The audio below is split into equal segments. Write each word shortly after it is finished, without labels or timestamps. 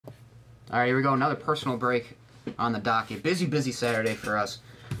All right, here we go. Another personal break on the docket. Busy Saturday for us.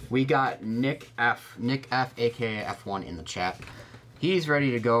 We got Nick F, aka F1 in the chat. He's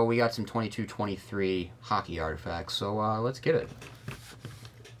ready to go. We got some 22-23 hockey artifacts, so let's get it.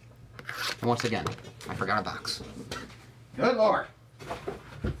 And once again, I forgot a box. Good Lord.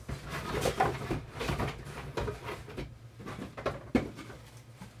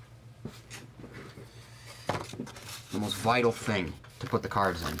 The most vital thing to put the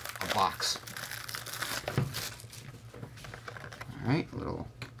cards in, a box. Alright, a little...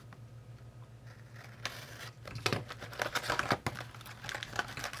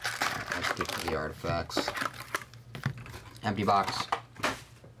 Let's get to the artifacts. Empty box.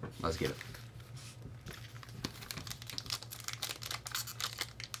 Let's get it.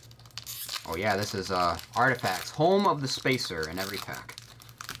 Oh yeah, this is Artifacts, home of the spacer in every pack.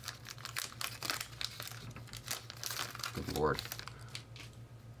 Good Lord.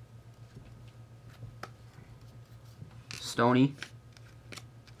 Stoney.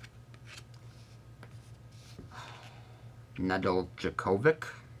 Nedeljkovic,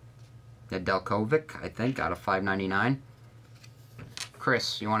 I think, out of 599.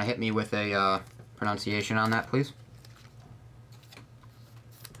 Chris, you want to hit me with a pronunciation on that, please?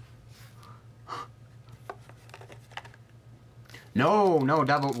 No,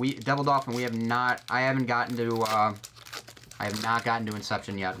 Devil Dolphin. We have not. I haven't gotten to. I have not gotten to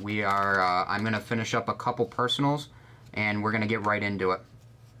Inception yet. We are. I'm gonna finish up a couple personals, and we're gonna get right into it.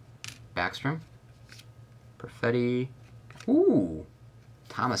 Backstrom, Perfetti. Ooh,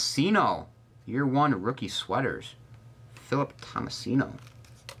 Tomasino. Year 1 rookie sweaters. Philip Tomasino.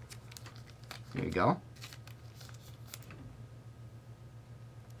 There you go.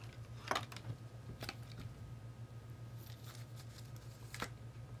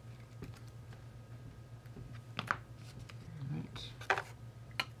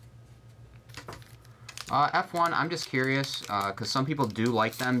 F1, I'm just curious, because some people do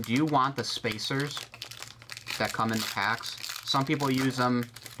like them. Do you want the spacers that come in the packs? Some people use them,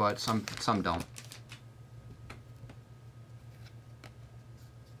 but some don't.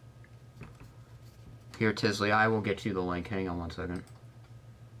 Here, Tisley, I will get you the link. Hang on one second.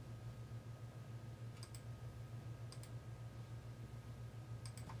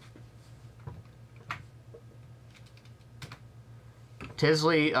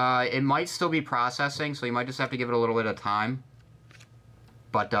 Tisley, it might still be processing, so you might just have to give it a little bit of time.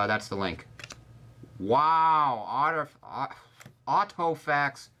 But that's the link. Wow!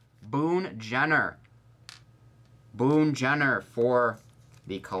 Autofax Boone Jenner. Boone Jenner for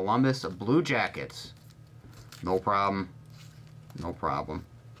the Columbus Blue Jackets. No problem. No problem.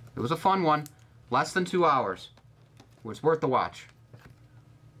 It was a fun one. Less than 2 hours. It was worth the watch.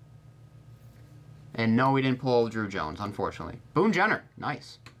 And no, we didn't pull Drew Jones, unfortunately. Boone Jenner.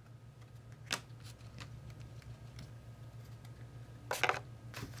 Nice.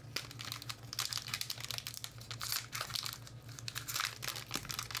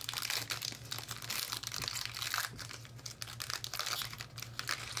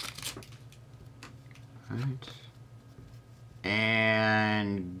 All right.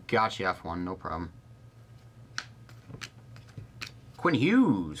 And gotcha, F1, no problem. Quinn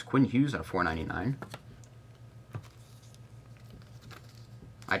Hughes. Quinn Hughes out of 499.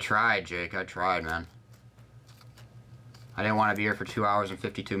 I tried, Jake. I tried, man. I didn't want to be here for 2 hours and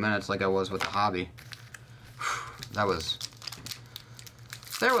 52 minutes like I was with the hobby. That was...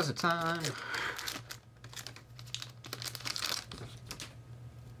 There was a time.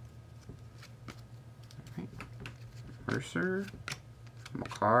 Right. Mercer.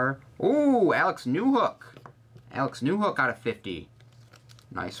 Makar. Ooh, Alex Newhook. Alex Newhook out of 50.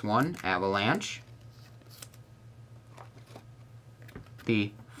 Nice one. Avalanche.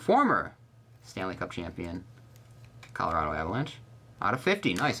 The former Stanley Cup champion, Colorado Avalanche. Out of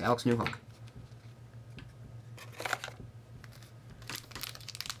 50. Nice. Alex Newhook.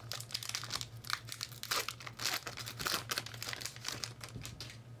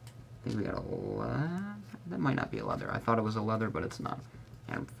 I think we got a leather. That might not be a leather. I thought it was a leather, but it's not.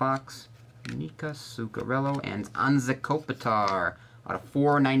 Adam Fox, Nika Zuccarello, and Anze Kopitar. Out of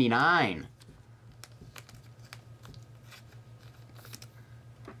 499.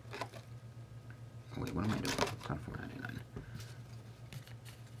 Wait, what am I doing? Out of 499.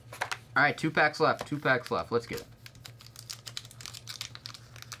 All right, 2 packs left. 2 packs left. Let's get it.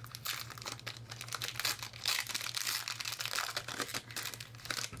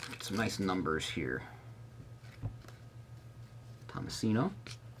 Get some nice numbers here. Tomasino,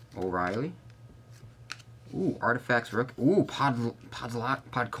 O'Reilly. Ooh, Artifacts Rook. Ooh,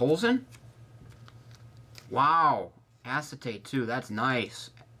 Podkolzin. Wow. Acetate, too. That's nice.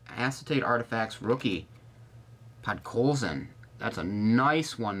 Acetate Artifacts rookie. Podkolzin. That's a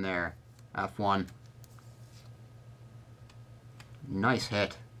nice one there. F1. Nice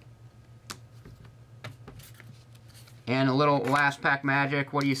hit. And a little last pack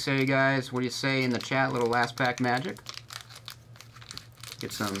magic. What do you say, guys? What do you say in the chat? Little last pack magic.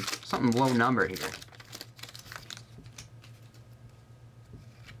 Get something low number here.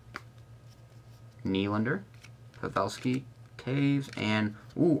 Nylander, Pavelski, Taves, and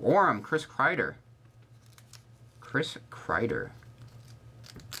ooh, Orem, Chris Kreider. Chris Kreider.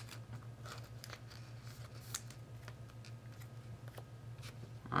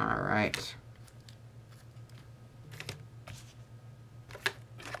 All right.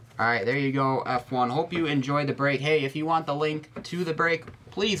 All right, there you go, F1. Hope you enjoyed the break. Hey, if you want the link to the break,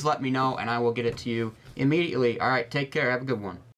 please let me know, and I will get it to you immediately. All right, take care. Have a good one.